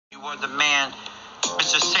You are the man,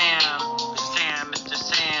 Mr. Sam, Mr.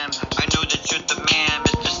 Sam. I know that you're the man,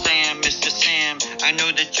 Mr. Sam, Mr. Sam. I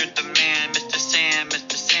know that you're the man, Mr. Sam,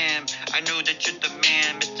 Mr. Sam. I know that you're the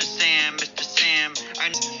man, Mr. Sam, Mr. Sam.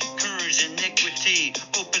 I courage, iniquity,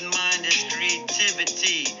 open-minded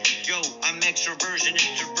creativity. Yo, I'm extroversion,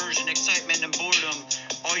 introversion, excitement, and boredom.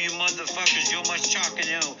 All you motherfuckers, you're much chalking,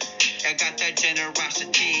 yo. I got that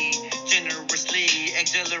generosity, generously,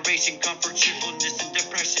 exhilaration, comfort, cheerfulness, and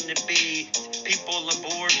depression to be. People of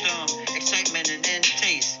boredom, excitement, and in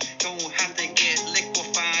taste. Don't have to get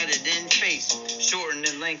liquefied and in face. Shorten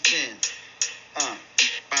and lengthen. Bop,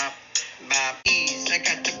 bop, ease. I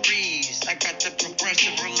got the breeze. I got the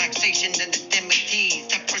progressive relaxation and the democracies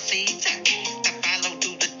that proceeds to follow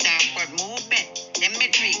through the downward movement.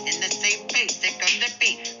 Imagery in the safe pace. They come to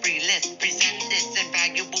be. Free list, present this, and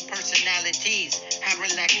valuable personalities. Have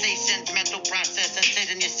relaxations, mental process, and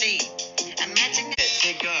sit in your seat. Imagine it.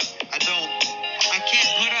 Dig up. I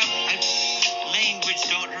can't put up. Language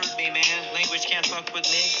don't hurt me, man. Language can't fuck with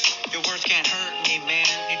me. Your words can't hurt me, man.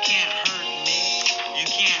 You can't hurt me. You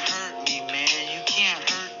can't hurt me, man. You can't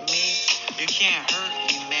hurt me. You can't hurt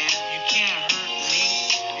me, man. You can't hurt me.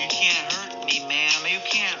 You can't hurt me, ma'am. You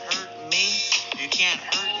can't hurt me. You can't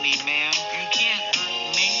hurt me, ma'am. You can't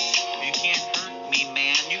hurt me. You can't hurt me,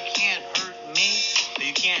 man. You can't hurt me.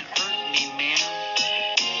 You can't hurt me, man.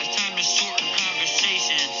 It's time to shorten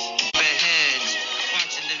conversations. Heads,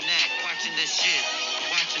 watching the neck, watching the shit,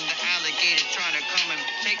 watching the alligator trying to come and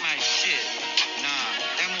take my shit. Nah,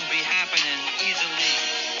 that won't be happening easily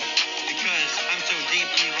because I'm so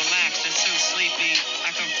deeply relaxed and so sleepy.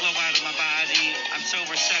 I can flow out of my body. I'm so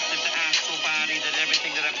receptive to astral body that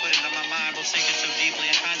everything that I put into my mind will sink in so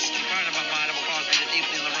deeply and consciously part of my mind will cause me to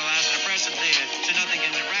deeply relax and oppressive there, so nothing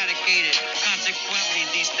can eradicate it. Consequently,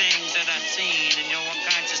 these things that I've seen in your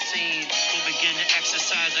unconscious scene will begin to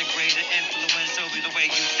exercise a greater influence over the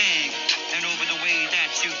way you think and over the way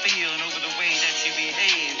that you feel and over the way that you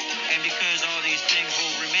behave. And because all these things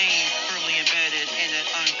will remain firmly embedded in an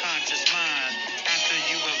unconscious mind after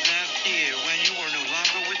you have left here, when you are no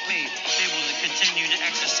longer with me, they will continue to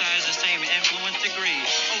exercise the same influence degree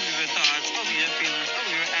over your thoughts, over your feelings,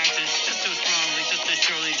 over your actions, just so strongly, just as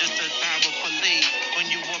surely, just as powerfully when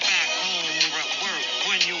you were back home or at work,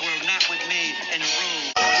 when you were not with me in the room.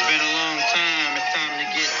 It's been a long time. It's time to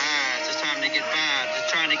get high. It's time to get vibes. It's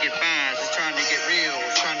trying to get vibes. It's trying to get real.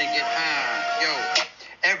 It's trying to get high. Yo,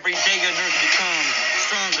 every day your nerves become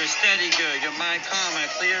stronger, steadier. Your mind calmer,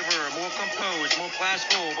 clearer, more composed, more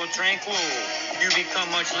blissful, more tranquil. You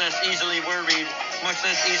become much less easily worried, much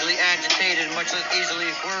less easily agitated, much less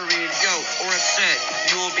easily worried, or upset.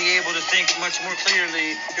 You will be able to think much more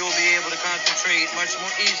clearly. You will be able to concentrate much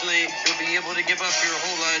more easily. You'll be able to give up your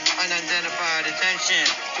whole unidentified attention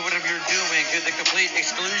to whatever you're doing to the complete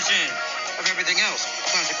exclusion of everything else.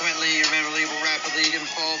 Consequently, your memory will rapidly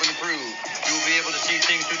evolve and improve. You will be able to see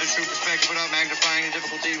things through the true perspective without magnifying the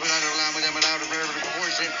difficulties, without allowing them without a relative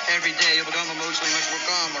proportion. Every day you'll become emotionally much more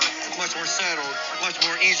calmer, much more settled, much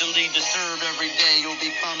more easily disturbed. Every day you'll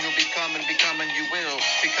become and you will.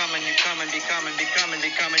 Becoming, you will. Becoming,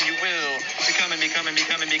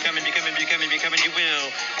 you will.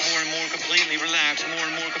 More and more completely relaxed, more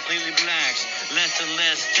and more completely relaxed. Less and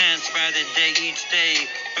less tense by the day each day,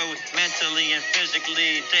 both mentally and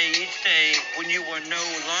physically, day each day, when you are no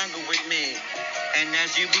longer with me. And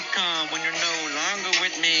as you become, when you're no longer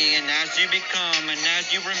with me, and as you become, and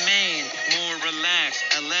as you remain more relaxed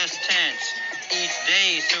and less tense each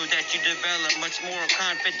day, so that you develop much more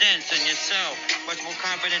confidence in yourself, much more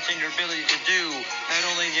confidence in your ability to do, not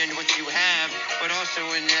only in what you have, but also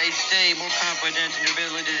in each day, more confidence in your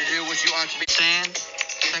ability to do what you ought to be saying.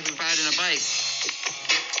 It's like riding a bike.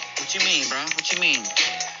 What you mean, bro? What you mean?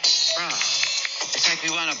 Bro, it's like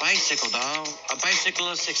we want a bicycle, dog. A bicycle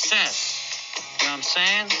of success. You know what I'm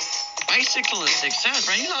saying? Bicycle of success,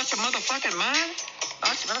 bro. You lost your motherfucking mind?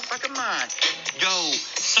 Lost your motherfucking mind. Yo,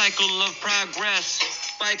 cycle of progress.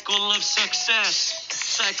 Cycle of success.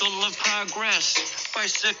 Cycle of progress.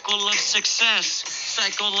 Bicycle of success.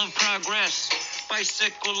 Cycle of progress.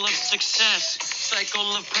 Bicycle of success.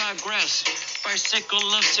 Cycle of progress.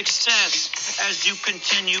 Bicycle of success. As you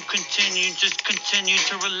continue, just continue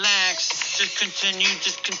to relax. Just continue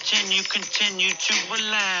to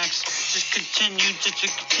relax. Just continue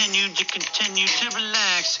to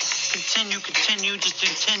relax.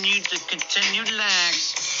 Continue to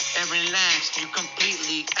relax. relaxed, you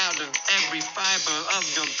completely out of every fiber of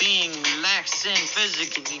your being, relaxing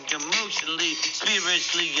physically, emotionally,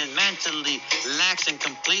 spiritually, and mentally, relaxing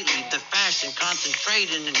completely, the fashion,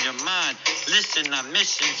 concentrating in your mind. Listen, I'm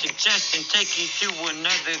missing, suggesting, take you to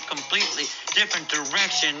another completely different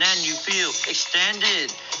direction, and you feel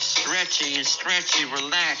extended, stretchy and stretchy,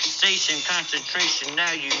 relaxation, concentration,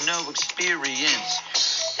 now you know experience.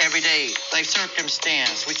 Every day, like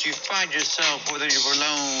circumstance, which you find yourself, whether you're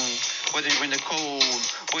alone, whether you're in the cold,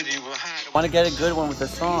 whether you were hot. I want to get a good one with the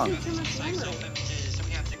song.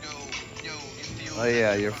 Oh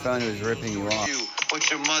yeah, your phone was ripping you off. What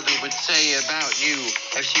your mother would say about you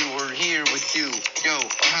if she were here with you. Yo,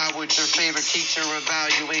 or how would your favorite teacher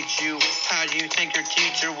evaluate you? How do you think your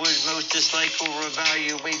teacher would most dislike or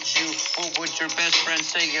evaluate you? What would your best friend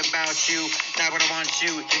say about you? Now what I want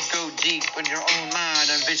you to go deep in your own mind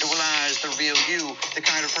and visualize the real you, the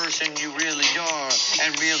kind of person you really are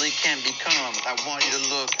and really can become. I want you to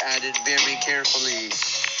look at it very carefully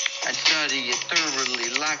and study it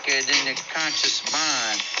thoroughly, lock it in your conscious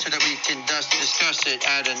mind so that we can thus discuss it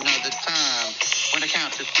at another time. When I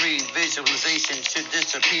count to 3, visualization should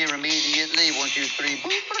disappear immediately. 1, 2, 3.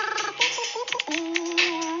 Boop, boop, boop, boop.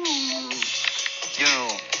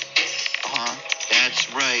 Yo,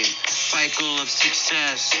 that's right. Cycle of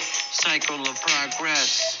success, cycle of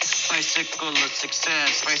progress, bicycle of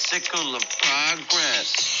success, bicycle of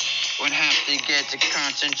progress. Would have to get to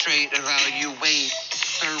concentrate, evaluate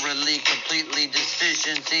thoroughly, completely,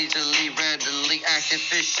 decisions easily, readily, act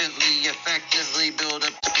efficiently, effectively, build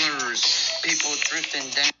up blurs. People drifting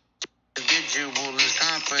down. Individual is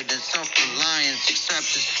confidence, self-reliance,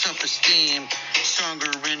 acceptance, self-esteem.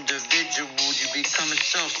 Stronger individual, you become a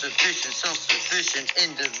self-sufficient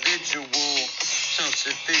individual.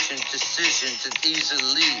 Self-sufficient decisions and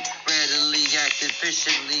easily, readily, act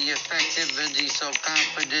efficiently, effectively,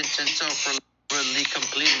 self-confidence and self-reliance. Really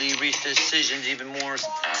completely reach decisions even more.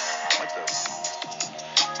 What the?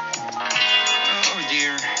 Oh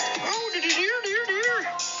dear. Oh dear.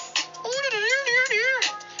 Oh dear.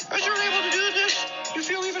 As you're able to do this, you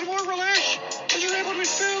feel even more relaxed. As you're able to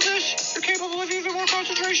feel this, you're capable of even more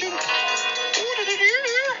concentration. Oh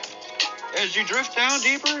dear. As you drift down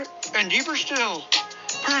deeper and deeper still,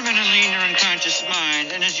 permanently in your unconscious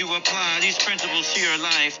mind, and as you apply these principles to your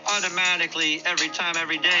life, automatically, every time,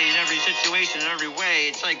 every day, in every situation, in every way,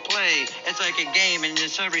 it's like play, it's like a game, and in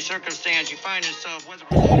every circumstance you find yourself, whether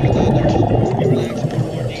with others, you relax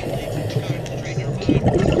more deeply, you concentrate your mind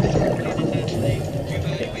more sharply and intensely, you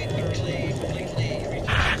evaluate thoroughly, completely, you reach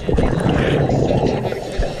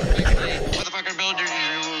motherfucker builder,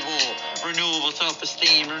 renewable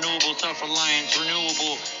self-esteem, renewable self-reliance,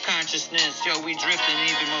 renewable consciousness. Yo, we drifting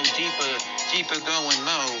even more deeper going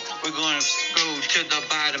low. We're gonna go to the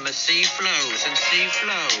bottom of sea flows and sea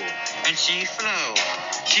flow and she flow.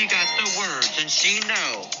 She got the words and she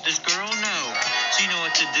know. This girl know. She know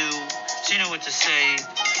what to do. She know what to say.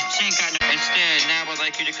 She ain't got no. Instead, now I'd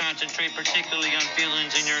like you to concentrate particularly on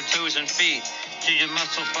feelings in your toes and feet. Till your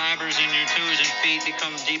muscle fibers in your toes and feet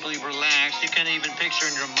become deeply relaxed. You can even picture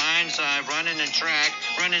in your mind's eye running a track,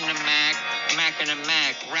 running a Mac, macking a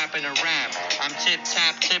Mac, rapping a rap. I'm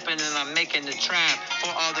tip-tap tipping and I'm making the trap for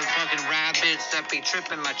all the fucking rabbits that be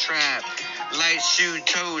tripping my trap. Light shoe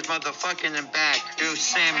toes, motherfucking and back. Yo,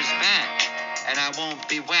 Sam is back, and I won't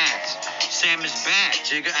be whacked. Sam is back,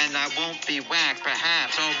 jigger, and I won't be whacked.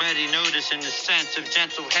 Perhaps already noticing the sense of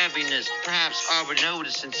gentle heaviness. Perhaps already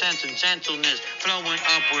noticing sense of gentleness flowing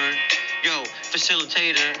upward. Yo,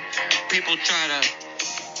 facilitator, people try to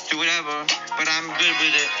do whatever, but I'm good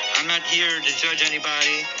with it. I'm not here to judge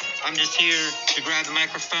anybody. I'm just here to grab the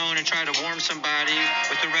microphone and try to warm somebody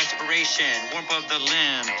with the respiration, warmth of the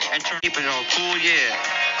limb, and keep it all cool, yeah.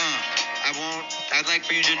 I'd like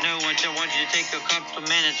for you to know, I want you to take a couple of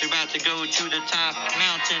minutes. We're about to go to the top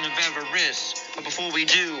mountain of Everest. But before we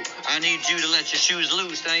do, I need you to let your shoes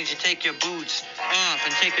loose. I need you to take your boots off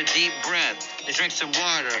and take a deep breath. And drink some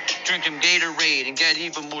water, drink some Gatorade, and get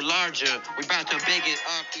even more larger. We're about to big it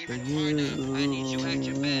up even harder. I need you at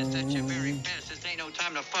your best, at your very best. This ain't no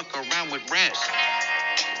time to fuck around with rest.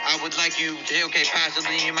 I would like you to, okay,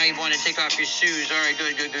 possibly you might want to take off your shoes. All right,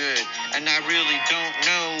 good. And I really don't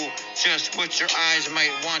know just what your eyes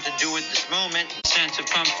might want to do at this moment. Sense of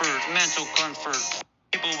comfort, mental comfort.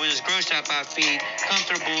 People was grossed out by feet,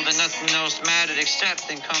 comfortable that nothing else mattered except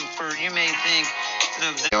in comfort. You may think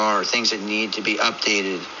there are things that need to be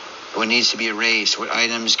updated, what needs to be erased, what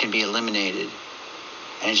items can be eliminated.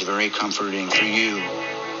 And it's very comforting for you.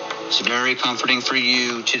 It's very comforting for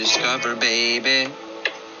you to discover, baby.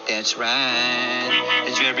 That's right.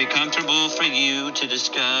 It's very comfortable for you to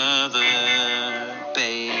discover,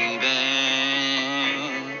 baby.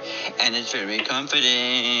 And it's very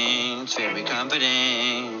comforting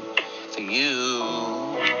for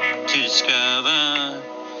you to discover,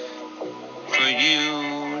 for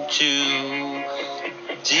you to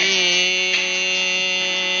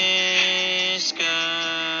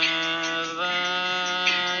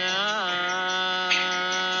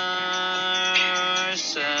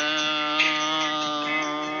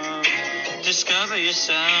discover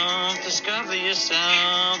yourself, discover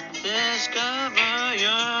yourself, discover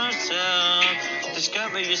yourself,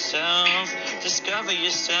 discover yourself, discover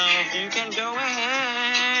yourself. You can go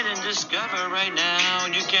ahead and discover right now.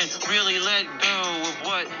 You can really let go of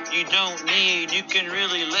what you don't need. You can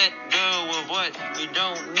really let go of what you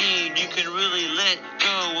don't need. You can really let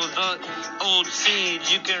go of the old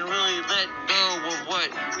seeds. You can really let go of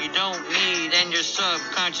what you don't need. And your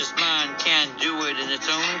subconscious mind can do it in its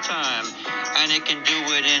own time. And it can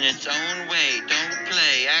do it in its own way. Don't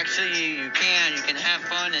play. Actually, you can. You can have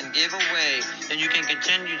fun and give away. Then you can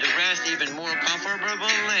continue the rest even more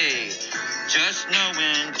comfortably. Just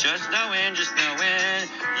knowing,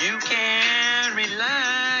 you can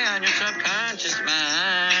rely on your subconscious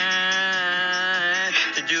mind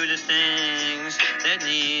to do the things that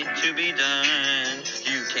need to be done.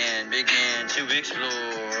 You can begin to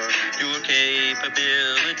explore your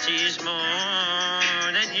capabilities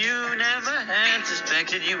more than you never had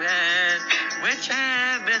suspected you had, which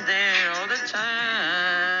have been there all the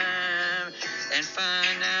time. And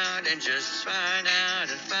find out and just find out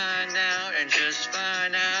and find out and just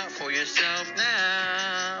find out for yourself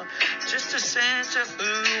now. Just a sense of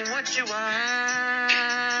who, what you are.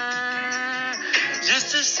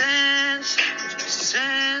 Just a sense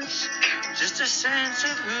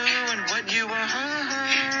of who and what you are.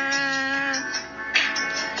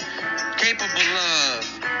 Capable of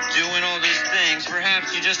doing all these things.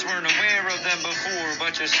 Perhaps you just weren't aware of them before,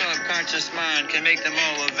 but your subconscious mind can make them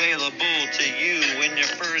all available to you in your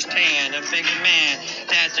first hand and thinking, man,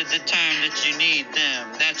 that's at the time that you need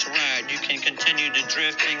them. That's right, you can continue to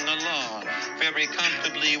drifting along very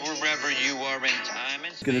comfortably wherever you are in time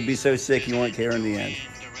and space. It's gonna be so sick you won't care in the end.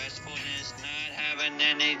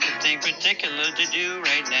 Anything particular to do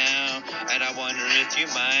right now, and I wonder if you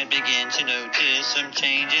might begin to notice some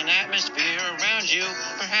change in atmosphere around you,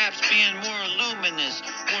 perhaps being more luminous,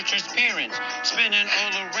 more transparent, spinning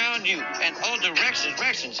all around you and all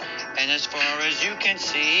directions, and as far as you can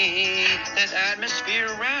see, that atmosphere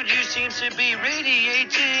around you seems to be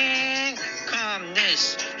radiating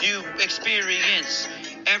calmness. You experience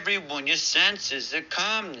everyone, your senses, the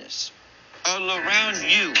calmness all around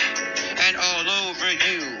you and all over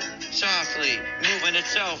you, softly moving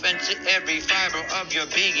itself into every fiber of your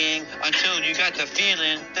being until you got the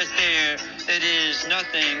feeling that is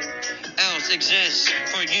nothing else exists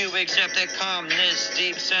for you except that calmness,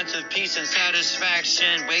 deep sense of peace and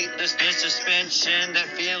satisfaction, weightlessness, suspension, that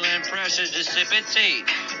feeling, pressure, dissipate.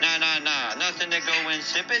 Nah, nothing to go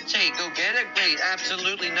insipidate, go get it great,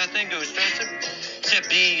 absolutely nothing, go stress it, to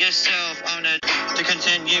be yourself on a, to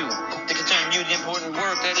continue the important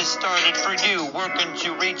work that is started for you, working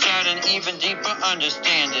to reach out an even deeper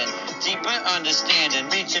understanding,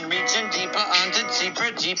 reaching deeper onto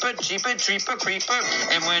deeper, creeper,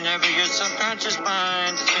 and whenever your subconscious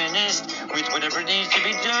mind is finished with whatever needs to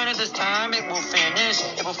be done at this time, it will finish,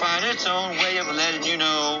 it will find its own way of letting you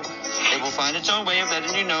know. It will find its own way of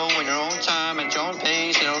letting you know in your own time, at your own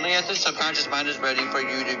pace, and only at the subconscious mind is ready for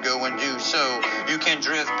you to go and do so. You can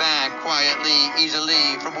drift back quietly,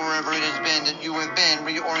 easily, from wherever it has been that you have been,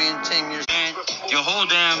 reorienting your your whole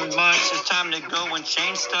damn much. It's time to go and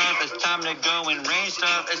change stuff. It's time to go and range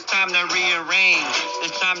stuff. It's time to rearrange.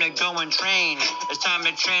 It's time to go and train. It's time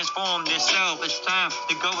to transform yourself. It's time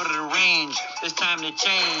to go to the range. It's time to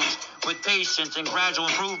change with patience and gradual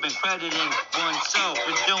improvement, crediting oneself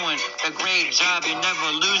for doing a great job. You're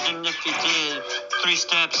never losing if you did. 3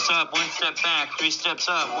 steps up, 1 step back, 3 steps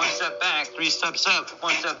up, 1 step back, 3 steps up,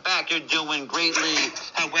 1 step back. You're doing greatly.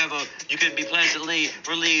 However, you could be pleasantly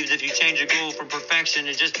relieved if you change your goal from perfection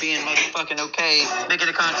to just being motherfucking okay. Making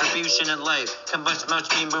a contribution in life can much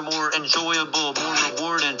be more enjoyable, more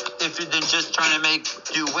rewarding if you're than just trying to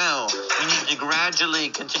do well. You need to gradually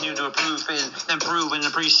continue to improve and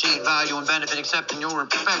appreciate value and benefit, accepting your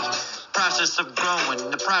imperfection. Process of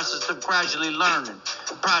growing, the process of gradually learning,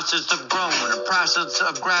 process of growing, the process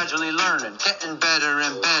of gradually learning, getting better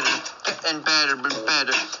and better, getting better and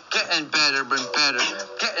better, getting better and better,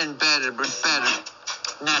 getting better and better.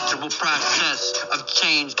 Natural process of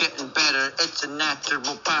change. change getting better. It's a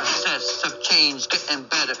natural process of change getting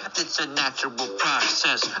better. It's a natural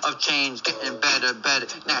process of change getting better, better.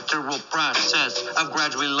 Natural process of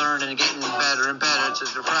gradually learning and getting better and better. It's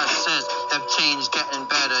a process of change getting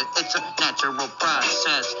better. It's a natural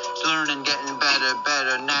process. Learning, getting better,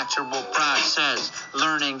 better. Natural process.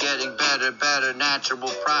 Learning, getting better, better. Natural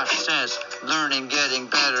process. Learning, getting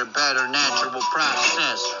better, better. Natural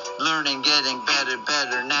process. Learning, getting better,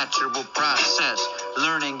 better. Natural process.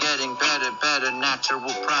 Learning, getting better, better. Natural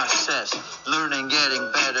process. Learning,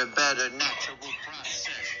 getting better, better. Natural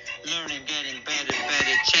process. Learning, getting better,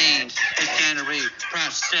 better. Change. Regenerate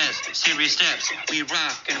process. Serious steps. We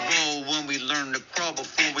rock and roll when we learn to crawl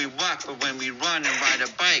before we walk, but when we run and ride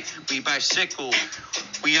a bike, we bicycle.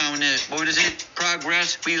 We own it. What is it?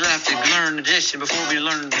 Progress. We have to learn addition before we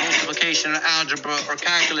learn multiplication or algebra or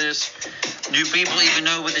calculus. Do people even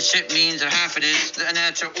know what the shit means or half it is? The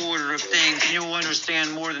natural order of things. You'll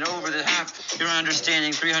understand more than over the half. You're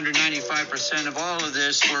understanding 395% of all of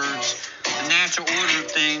this words. The natural order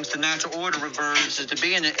of things, the natural order of birds is to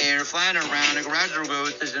be in the air, flying around. A gradual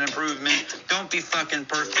growth is an improvement. Don't be fucking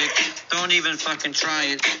perfect. Don't even fucking try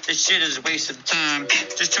it. This shit is a waste of time.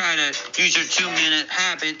 Just try to use your 2-minute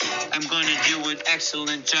habit. I'm going to do an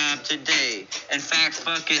excellent job today. In fact,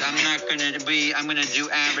 fuck it. I'm going to do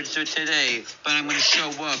average to today. But I'm going to show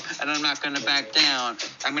up and I'm not going to back down.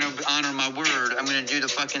 I'm going to honor my word. I'm going to do the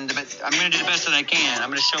best that I can. I'm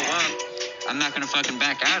going to show up. I'm not going to fucking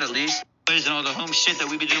back out at least. And all the home shit that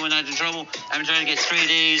we be doing out in trouble. I'm trying to get straight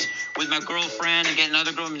A's with my girlfriend and get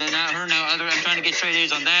another girl, not her now, other. I'm trying to get straight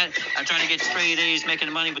A's on that. I'm trying to get straight A's making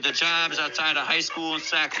money with the jobs outside of high school and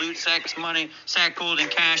stack loot, stacks money, stack gold and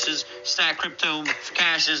cashes, stack crypto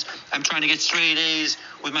cashes. I'm trying to get straight A's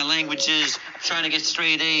with my languages. I'm trying to get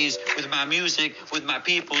straight A's with my music, with my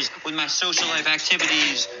peoples, with my social life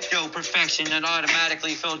activities. Yo, perfection, and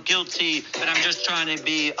automatically felt guilty, but I'm just trying to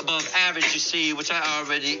be above average, you see, which I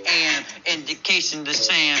already am. Indication the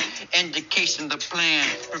same, indication the plan.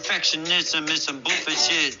 Perfectionism is some bullshit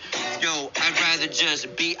shit. Yo, I'd rather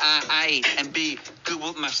just be alright and be good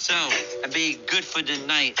with myself and be good for the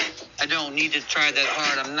night. I don't need to try that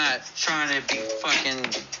hard. I'm not trying to be fucking,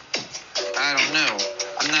 I don't know.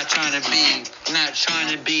 I'm not trying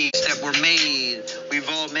to be that were made. We've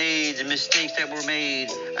all made the mistakes that were made,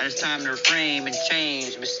 and it's time to reframe and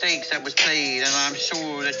change mistakes that was played. And I'm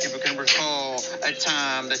sure that you can recall a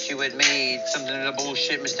time that you had made something of a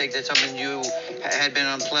bullshit mistake, that something you had been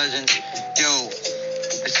unpleasant. Yo,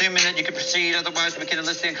 assuming that you can proceed, otherwise we can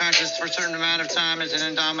enlist the unconscious for a certain amount of time as an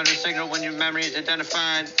endometer signal when your memory is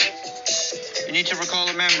identified. You need to recall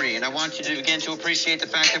a memory, and I want you to begin to appreciate the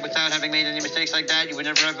fact that without having made any mistakes like that, you would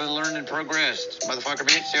never have learned and progressed. Motherfucker,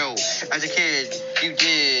 bitch. Yo, as a kid, you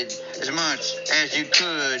did as much as you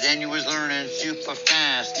could, and you was learning super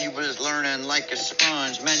fast. You was learning like a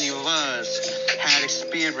sponge. Many of us had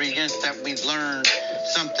experience that we learned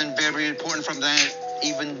something very important from that,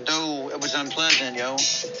 even though it was unpleasant, yo.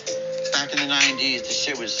 Back in the 90s, the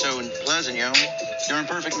shit was so unpleasant, yo. Your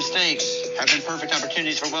imperfect mistakes have been perfect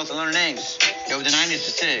opportunities for wealth and learnings. Yo, the 90s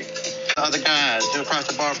is sick. The other guys who across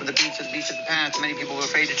the bar from the beach of the past, many people were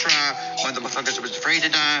afraid to try. Motherfuckers was afraid to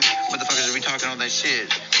die. Motherfuckers would be talking all that shit.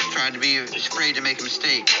 Tried to be afraid to make a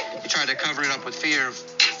mistake. You tried to cover it up with fear of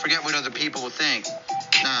forget what other people will think.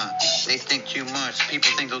 Nah, they think too much.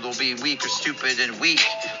 People think that they'll be weak or stupid and weak,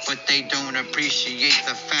 but they don't appreciate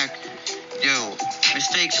the fact. Yo,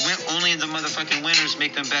 mistakes only the motherfucking winners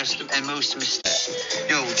make the best and most mistakes.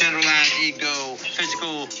 Yo, generalized ego,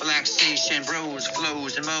 physical relaxation, bros,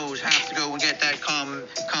 flows, and mo's have to go and get that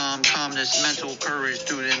calmness, mental courage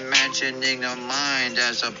through imagining a mind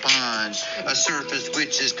as a pond, a surface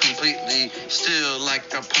which is completely still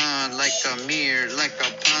like a pond, like a mirror, like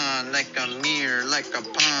a pond, like a mirror, like a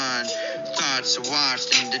pond. Thoughts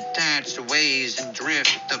washed in detached ways and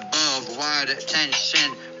drift above wide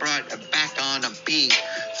attention, brought back on a beat.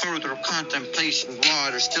 Further contemplation,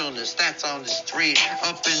 water, stillness, that's on the street.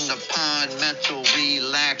 Up in the pond, mental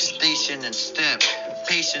relaxation and step.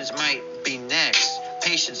 Patience might be next.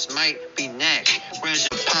 Patience might be next. Where's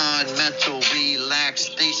the pond, mental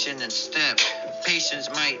relaxation and step. Patience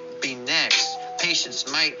might be next.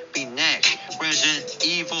 Patience might be next. Resident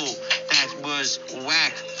Evil, that was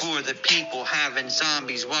whack for the people, having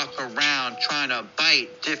zombies walk around trying to bite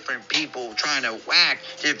different people, trying to whack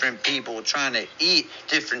different people, trying to eat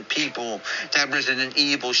different people. That Resident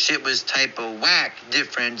Evil shit was type of whack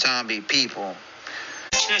different zombie people.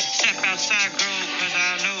 Just step outside, girl, cause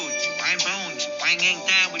I know you. I'm bones. I ain't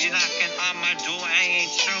down when you're knocking on my door. I ain't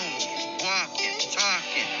shown. Walking,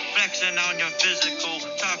 talking, flexing on your physical,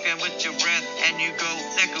 talking with your breath, and you go,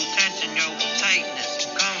 let go tension, yo, tightness,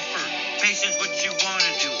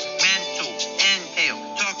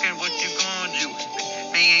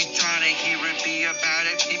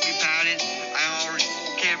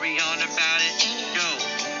 about it. Yo,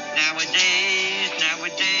 nowadays,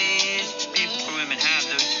 people for women have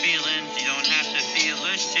those feelings. You don't have to feel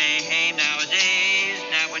ashamed. Nowadays,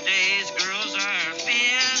 girls are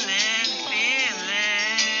feeling.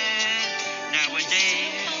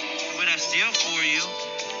 Nowadays, what I feel for you.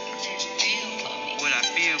 What I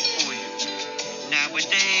feel for you.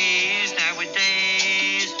 Nowadays,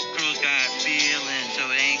 girls got feelings,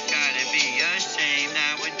 so it ain't gotta be ashamed.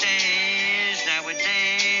 Nowadays,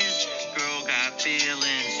 girl got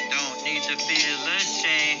feelings, don't need to feel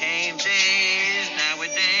ashamed.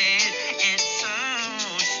 Nowadays, it's so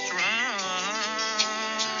strong.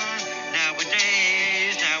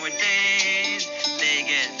 Nowadays, they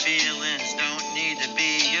get feelings, don't need to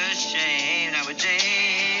be ashamed.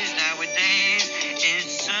 Nowadays,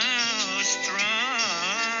 it's so strong.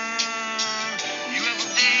 You have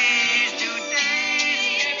days, 2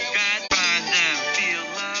 days, God find them. Feel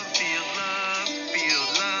love.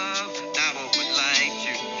 Now I would like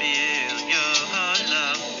to feel your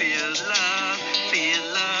love. Feel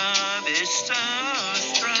love is so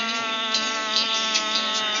strong.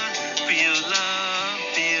 Feel love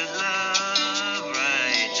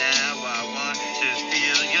right now. I want to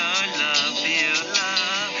feel your love.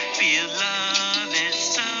 Feel love is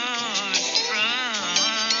so strong.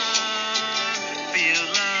 Feel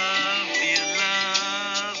love.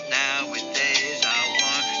 Nowadays I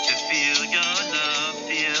want to feel your love.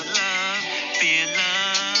 Feel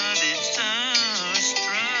love is so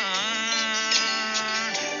strong.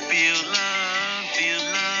 Feel love.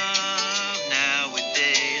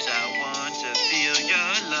 Nowadays I want to feel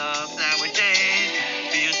your love. Nowadays,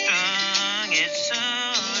 feel strong, it's so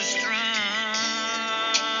strong.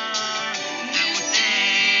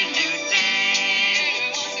 Nowadays,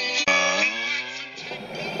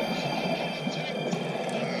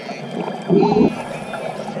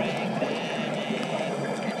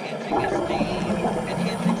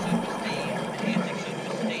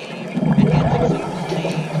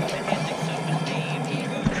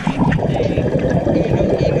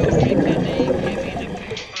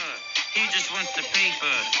 he just wants the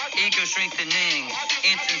paper, ego strengthening,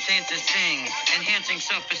 enhancing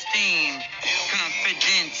self-esteem,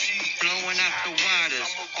 confidence, blowing out the waters.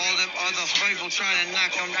 All them other people try to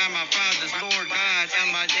knock on my father's Lord God,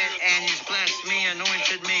 and He's blessed me,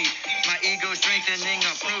 anointed me. My ego strengthening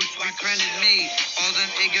approach befriended me. All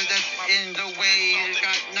them ego that's in the way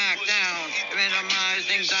got knocked down.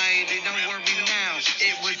 Minimize anxiety, don't worry now.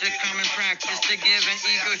 It was a common practice to give an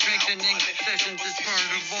ego strengthening sessions as part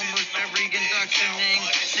of almost every inductioning,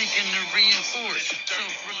 seeking to reinforce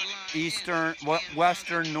self-reliance. Eastern,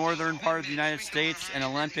 western, northern part of the United States, and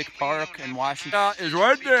Olympic Park in Washington is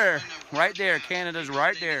right there. Right there. Canada's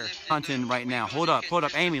right there. Hunting right now. Hold up.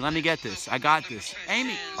 Amy, let me get this. I got this.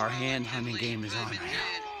 Amy. Our hand hunting game is on right now.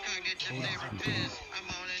 Hold on. I'm doing it.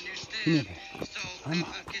 Come here.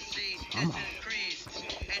 I'm on.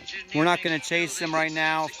 We're not going to chase them right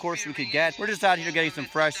now. Of course we could get. We're just out here getting some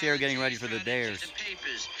fresh air, getting ready for the dares.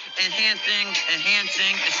 Enhancing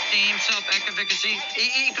esteem, self-efficacy,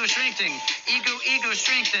 ego strengthening, ego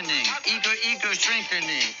strengthening,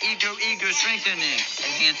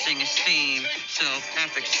 enhancing esteem,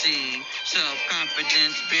 self-efficacy,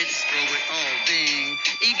 self-confidence, bitch, throw it all ding,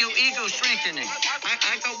 ego strengthening.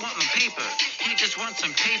 I don't want my paper, he just wants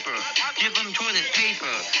some paper, give him toilet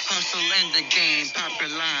paper, hustle in the game,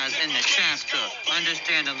 popularize in the chapter,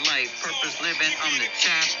 understanding life, purpose living on the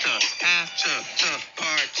chapter, after the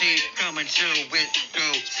party, come and chill with go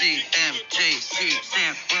CMJC,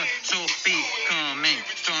 Sam, so becoming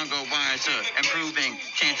stronger, wiser, improving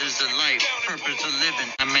chances of life, purpose of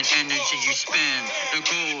living. I'm an energy you spend, the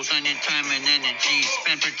goals on your time and energy,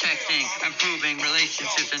 spend protecting, improving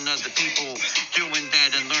relationships and other people, doing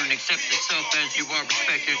that and learn, accept yourself as you are,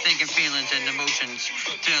 respect your thinking, feelings, and emotions,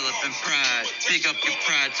 developing pride, pick up your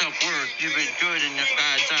pride, self-worth, you've been good in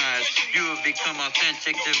God's eyes, you have become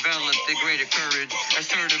authentic, develop the greater courage,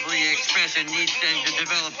 assertively expressing needs and to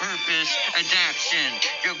develop purpose, adaption,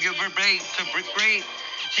 you're great,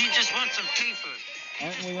 he just wants some paper.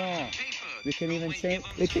 Aren't we all? We can even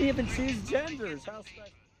choose genders. How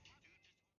special.